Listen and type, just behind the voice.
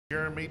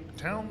Jeremy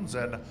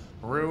Townsend.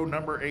 Row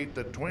number 8,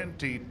 the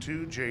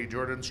 22, J.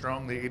 Jordan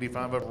Strong. The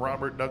 85 of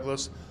Robert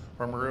Douglas.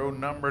 From row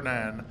number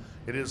 9,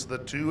 it is the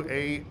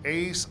 2A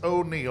Ace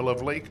O'Neill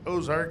of Lake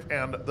Ozark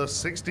and the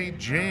 60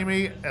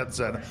 Jamie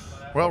Edson.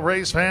 Well,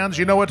 race fans,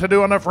 you know what to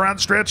do on the front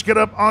stretch. Get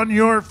up on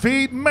your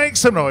feet, make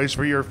some noise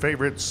for your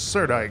favorite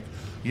Surdike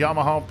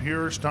Yamaha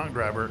Pure Stock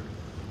driver.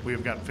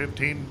 We've got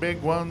 15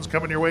 big ones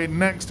coming your way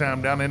next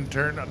time down in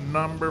turn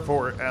number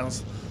 4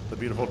 as the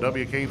beautiful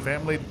WK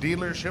Family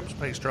Dealerships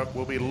pace truck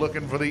will be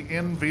looking for the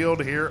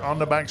infield here on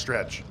the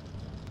backstretch.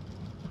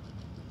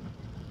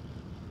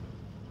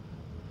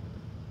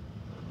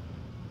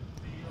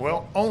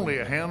 Well, only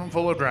a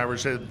handful of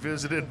drivers have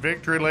visited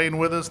Victory Lane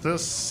with us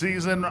this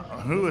season.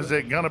 Who is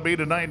it going to be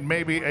tonight?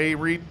 Maybe a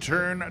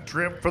return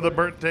trip for the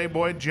birthday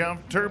boy,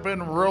 Jeff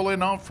Turpin,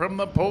 rolling off from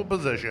the pole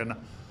position.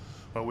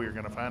 But we're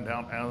going to find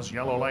out as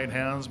yellow light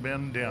has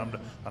been dimmed.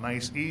 A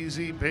nice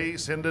easy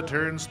pace into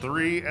turns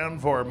 3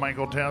 and 4.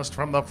 Michael Test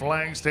from the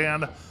flag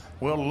stand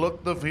will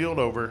look the field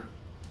over.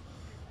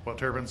 Well,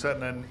 Turpin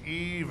setting an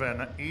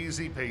even,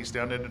 easy pace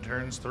down into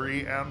turns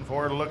 3 and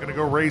 4, looking to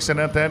go racing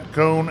at that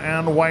cone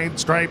and white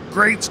stripe.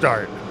 Great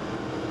start.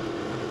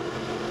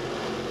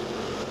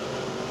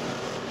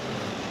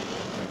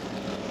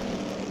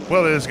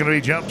 Well, it is going to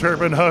be Jeff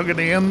Turpin hugging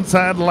the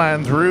inside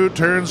line through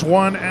turns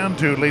 1 and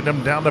 2, leading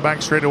them down the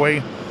back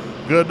straightaway.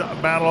 Good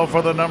battle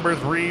for the number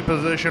 3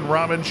 position.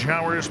 Robin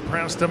Showers,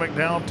 Preston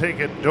McDowell take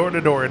it door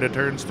to door into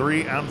turns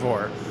 3 and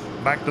 4.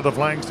 Back to the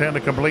flag stand to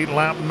complete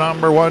lap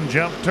number 1.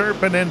 Jeff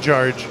Turpin in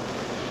charge.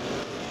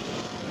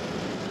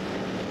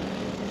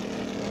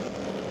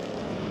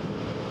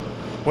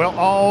 Well,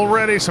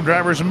 already some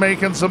drivers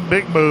making some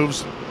big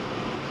moves.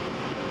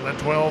 The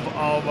 12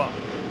 of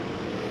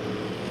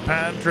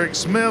Patrick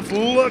Smith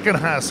looking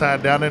high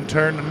side down in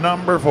turn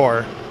number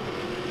 4.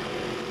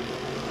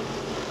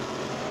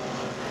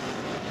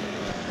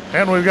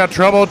 And we've got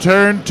trouble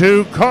turn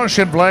 2.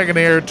 Caution flag in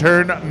the air,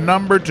 turn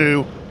number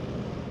 2.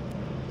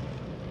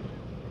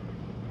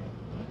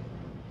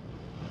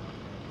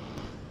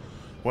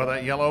 Well,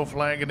 that yellow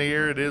flag in the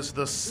air, it is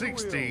the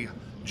 60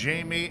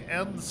 Jamie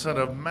Edson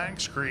of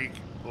Max Creek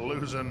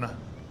losing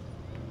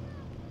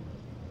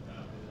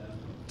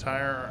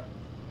tire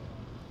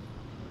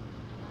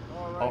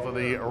off of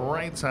the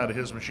right side of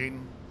his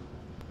machine.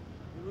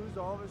 You lose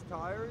all of his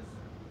tires?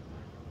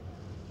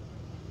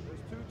 There's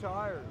 2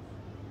 tires.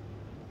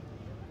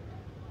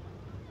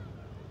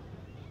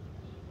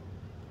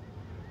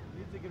 He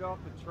needs to get off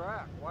the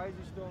track. Why is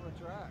he still on the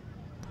track?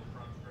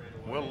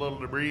 Well, a little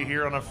debris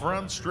here on the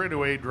front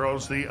straightaway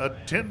draws the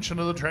attention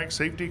of the track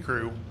safety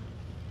crew.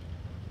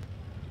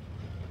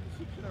 Is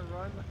he gonna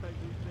run like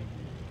you think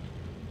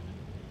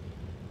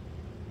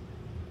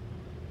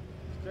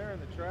he's tearing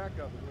the track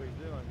up is what he's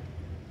doing?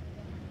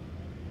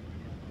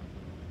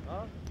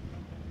 Huh?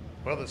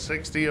 Well, the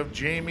 60 of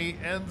Jamie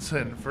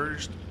Edson,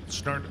 first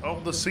start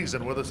of the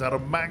season with us out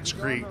of Max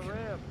Creek.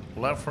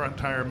 Left front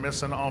tire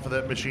missing off of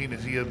that machine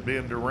as he had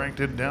been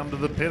directed down to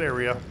the pit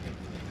area.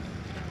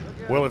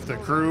 Well, if the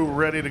crew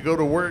ready to go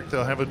to work,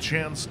 they'll have a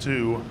chance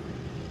to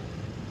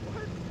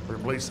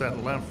replace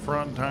that left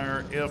front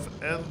tire if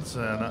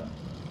Edson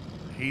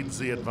heeds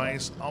the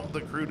advice of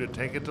the crew to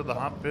take it to the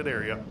hot pit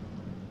area.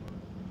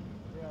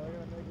 Yeah, they're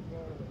gonna make it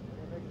better. They're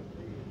gonna make it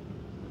speed.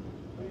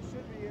 But he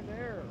should be in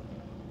there.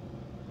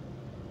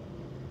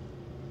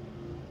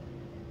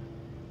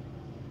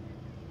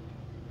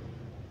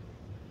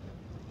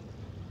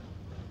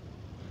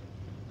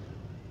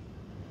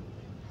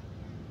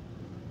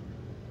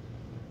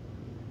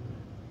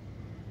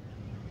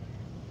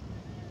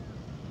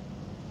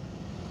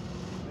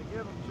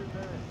 Give him 2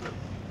 minutes.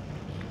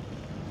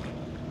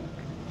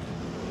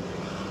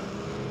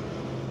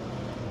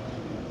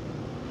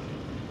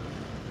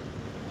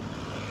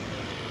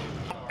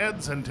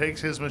 Edson takes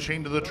his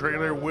machine to the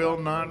trailer, will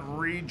not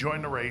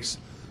rejoin the race.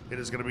 It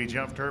is going to be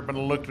Jeff Turpin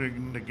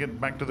looking to get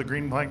back to the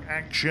green flag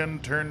action.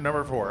 Turn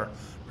number 4.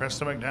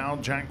 Preston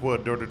McDowell, Jack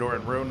Wood, door to door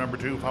in row number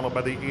 2, followed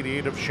by the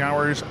 88 of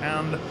Showers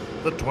and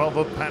the 12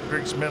 of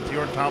Patrick Smith,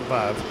 your top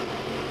 5.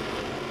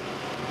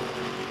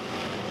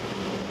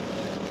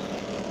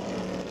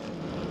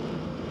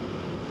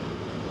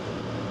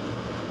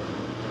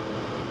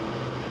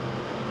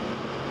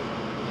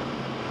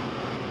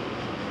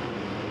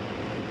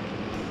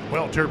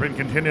 Well, Turpin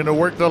continuing to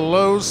work the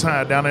low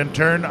side down in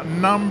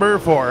turn number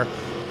 4.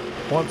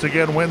 Once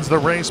again wins the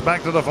race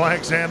back to the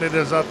flag stand. It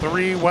is a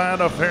 3-wide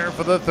affair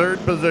for the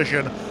 3rd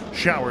position.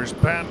 Showers,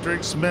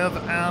 Patrick Smith,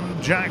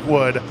 and Jack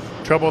Wood.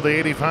 Trouble the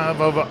 85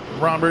 of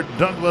Robert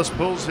Douglas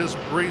pulls his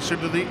racer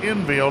to the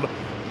infield.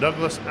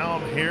 Douglas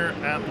out here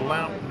at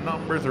lap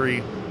number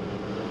 3.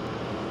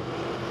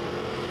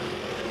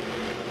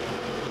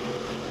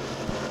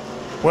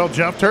 Well,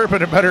 Jeff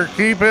Turpin better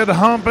keep it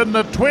humping.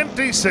 The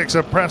 26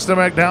 of Preston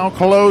McDowell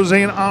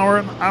closing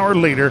our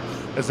leader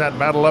as that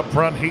battle up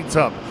front heats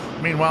up.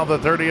 Meanwhile, the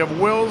 30 of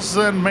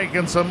Wilson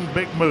making some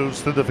big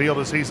moves through the field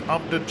as he's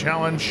up to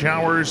challenge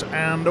Showers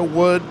and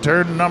Wood,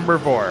 turn number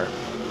 4.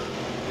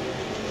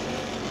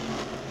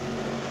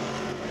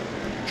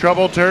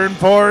 Trouble turn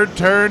 4,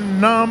 turn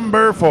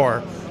number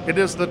 4. It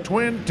is the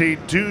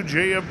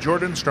 22J of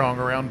Jordan Strong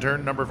around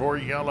turn number 4.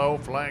 Yellow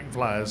flag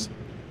flies.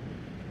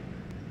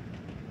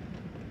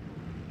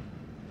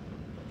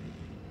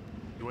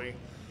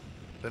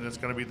 Then it's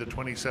going to be the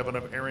 27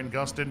 of Aaron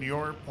Gustin.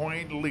 Your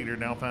point leader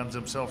now finds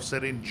himself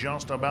sitting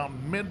just about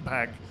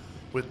mid-pack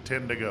with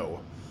 10 to go.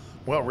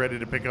 Well, ready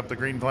to pick up the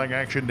green flag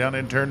action down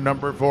in turn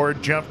number 4.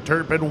 Jeff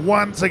Turpin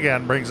once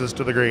again brings us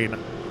to the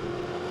green.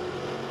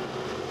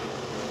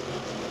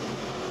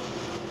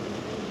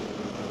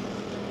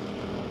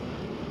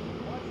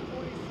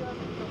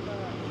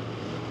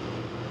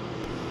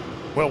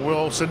 Well,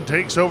 Wilson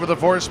takes over the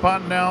 4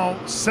 spot now,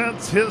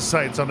 sets his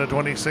sights on the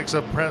 26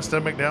 of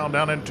Preston McDowell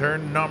down in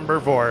turn number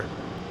 4.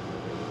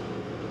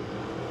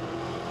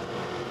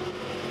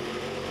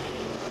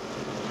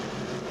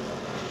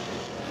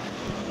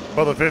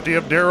 Well, the 50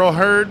 of Daryl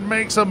Hurd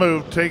makes a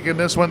move, taking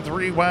this one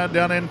 3 wide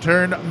down in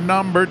turn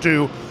number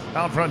 2.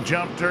 Out front,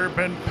 Jeff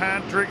Turpin,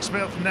 Patrick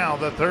Smith. Now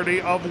the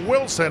 30 of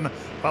Wilson,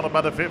 followed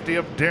by the 50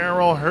 of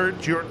Daryl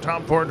Hurd. Your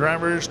top 4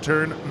 drivers,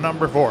 turn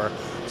number 4.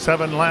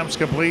 7 laps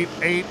complete,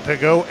 8 to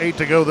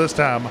go this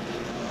time.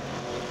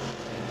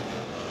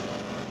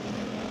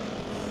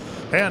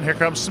 And here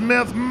comes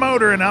Smith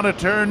motoring out of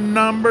turn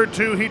number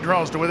 2. He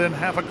draws to within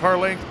half a car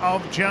length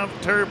of Jeff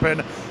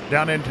Turpin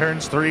down in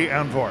turns 3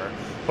 and 4.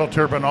 Well,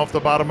 Turpin off the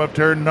bottom of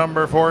turn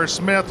number 4.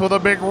 Smith with a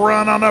big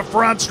run on the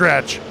front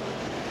stretch.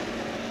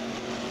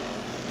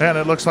 And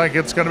it looks like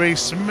it's going to be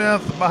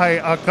Smith by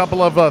a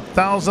couple of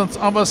thousandths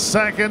of a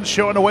second,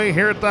 showing away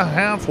here at the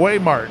halfway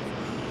mark.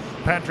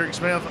 Patrick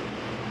Smith,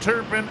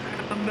 Turpin,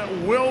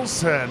 and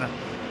Wilson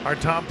are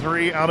top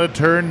 3 out of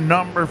turn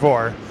number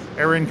 4.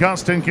 Aaron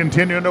Gustin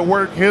continuing to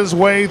work his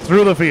way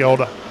through the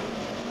field.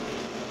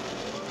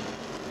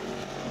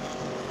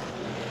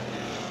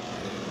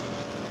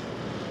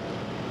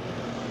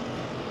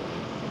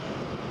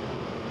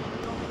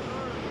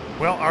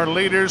 Well, our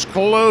leaders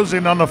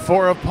closing on the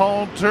 4 of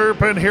Paul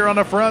Turpin here on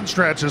the front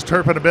stretch. As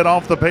Turpin a bit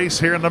off the pace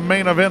here in the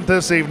main event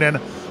this evening.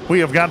 We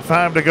have got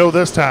 5 to go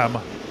this time.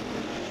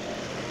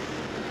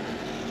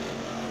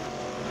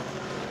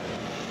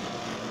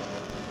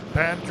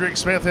 Patrick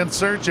Smith in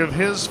search of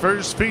his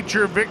first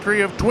feature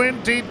victory of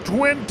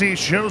 2020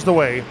 shows the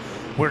way.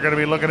 We're going to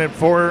be looking at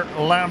 4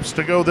 laps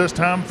to go this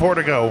time, 4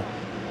 to go.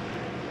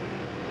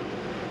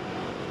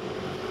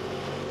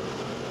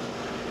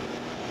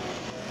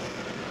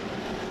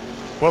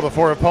 Well, the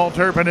 4 of Paul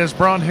Turpin has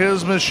brought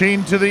his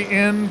machine to the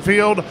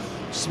infield.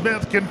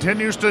 Smith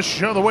continues to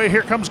show the way.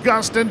 Here comes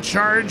Gustin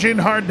charging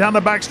hard down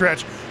the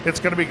backstretch. It's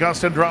going to be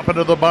Gustin dropping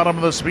to the bottom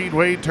of the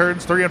speedway,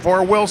 turns 3 and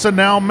 4. Wilson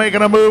now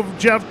making a move.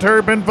 Jeff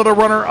Turpin for the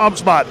runner-up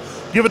spot.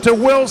 Give it to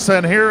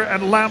Wilson here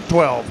at lap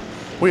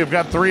 12. We have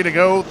got 3 to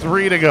go,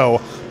 3 to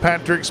go.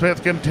 Patrick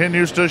Smith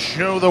continues to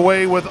show the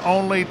way with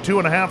only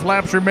 2.5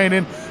 laps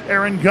remaining.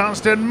 Aaron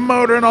Gustin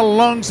motoring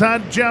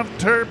alongside Jeff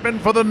Turpin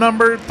for the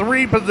number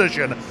 3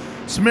 position.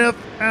 Smith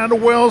and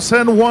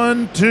Wilson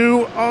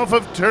 1-2 off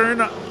of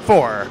turn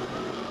 4.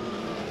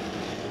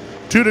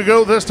 2 to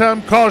go this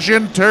time.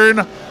 Caution,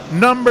 turn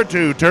number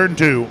 2, turn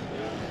 2.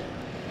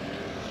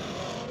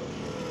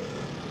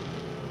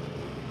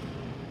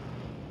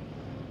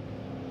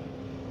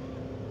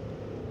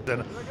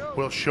 Then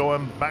we'll show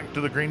him back to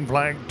the green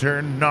flag,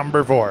 turn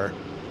number 4.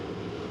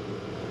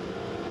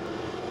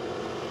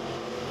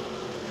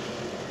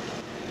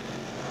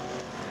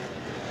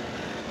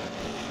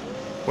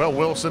 Well,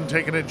 Wilson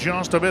taking it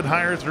just a bit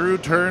higher through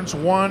turns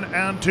 1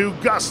 and 2.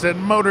 Gustin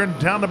motoring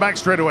down the back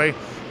straightaway.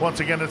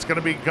 Once again, it's going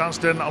to be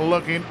Gustin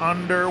looking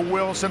under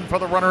Wilson for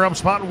the runner-up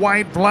spot.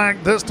 White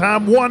flag this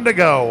time, 1 to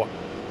go.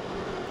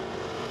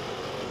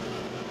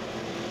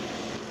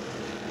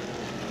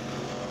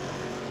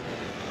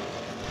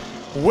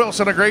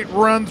 Wilson a great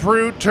run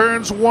through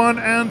turns 1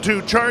 and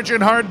 2.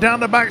 Charging hard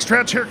down the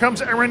backstretch. Here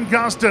comes Aaron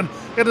Gustin.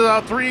 It is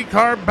a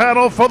 3-car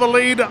battle for the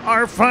lead.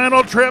 Our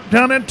final trip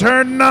down in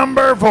turn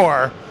number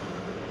 4.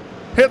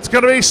 It's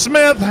going to be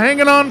Smith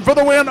hanging on for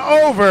the win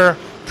over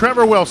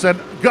Trevor Wilson.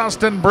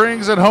 Gustin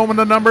brings it home in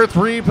the number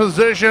 3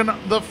 position,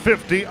 the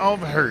 50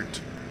 of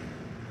Hurt.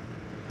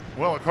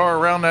 Well, a car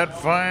around that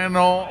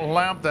final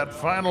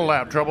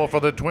lap. Trouble for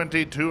the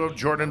 22 of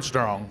Jordan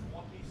Strong.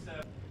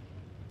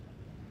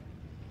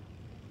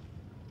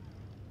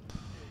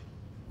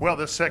 Well,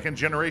 this second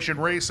generation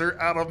racer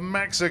out of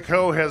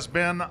Mexico has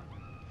been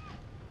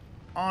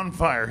on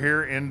fire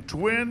here in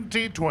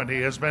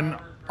 2020. Has been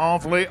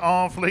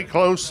awfully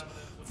close.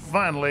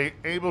 Finally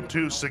able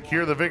to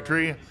secure the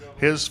victory.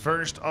 His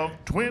first of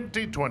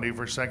 2020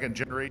 for second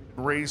generation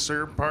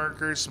racer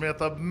Parker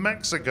Smith of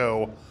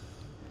Mexico.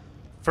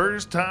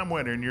 First time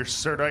winner in your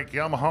Certike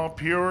Yamaha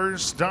Pure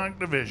Stock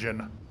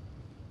Division.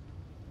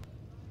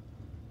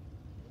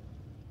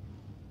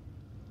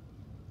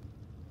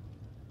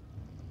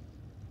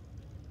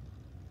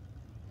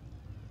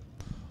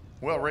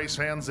 Well, race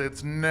fans,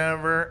 it's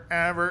never,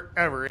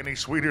 ever any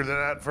sweeter than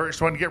that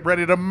first one. Get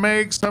ready to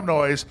make some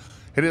noise.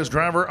 It is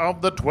driver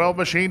of the 12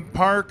 machine,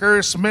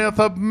 Parker Smith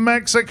of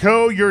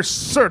Mexico, your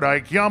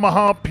Cerdike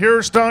Yamaha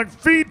Pure Stock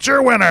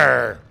feature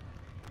winner.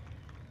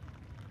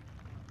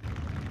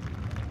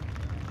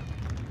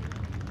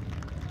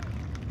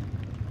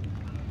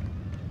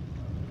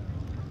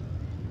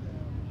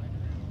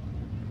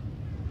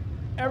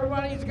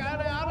 Everybody's got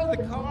out of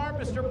the car.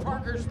 Mr.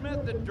 Parker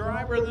Smith, the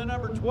driver of the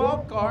number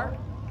 12 car.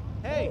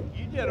 Hey,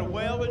 you did a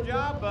whale of a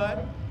job,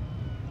 bud.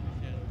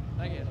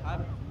 Thank you. I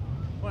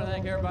want to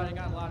thank everybody.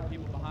 Got a lot of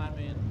people behind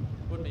me, and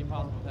wouldn't be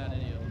possible without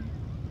any of them.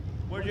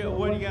 What do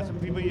you got? Some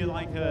people you'd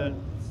like to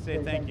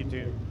say thank you to?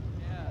 Yeah,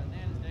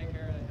 Nana's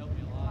Daycare, that helped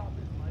me a lot.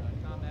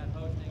 Combat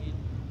hosting,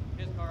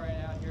 his car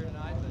ain't out here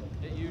tonight,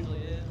 but it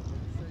usually is.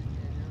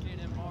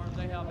 T&M Farms,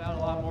 they help out a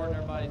lot more than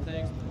everybody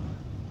thinks,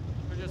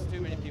 but there's just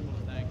too many people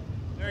to thank.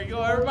 There you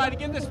go. Everybody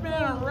give this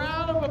man a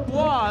round of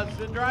applause.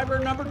 The driver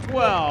number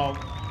 12,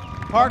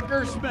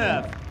 Parker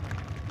Smith.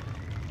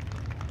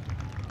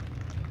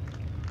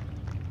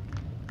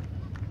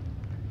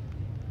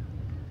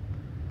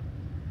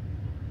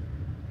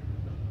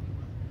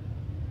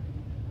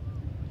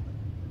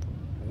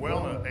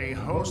 Well, a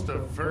host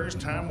of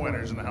first-time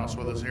winners in the house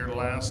with us here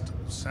last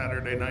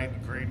Saturday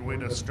night. Great way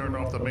to start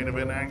off the main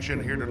event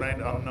action here tonight.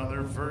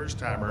 Another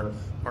first-timer,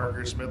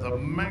 Parker Smith of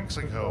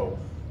Mexico.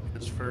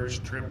 His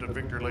first trip to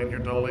Victory Lane here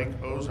to Lake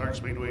Ozark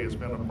Speedway has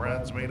been a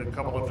bridesmaid a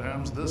couple of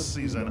times this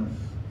season.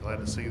 Glad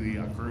to see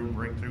the crew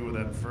break through with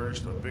that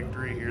first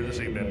victory here this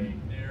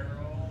evening.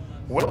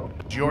 Well,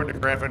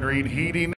 Jordan Craft and Reed Heating.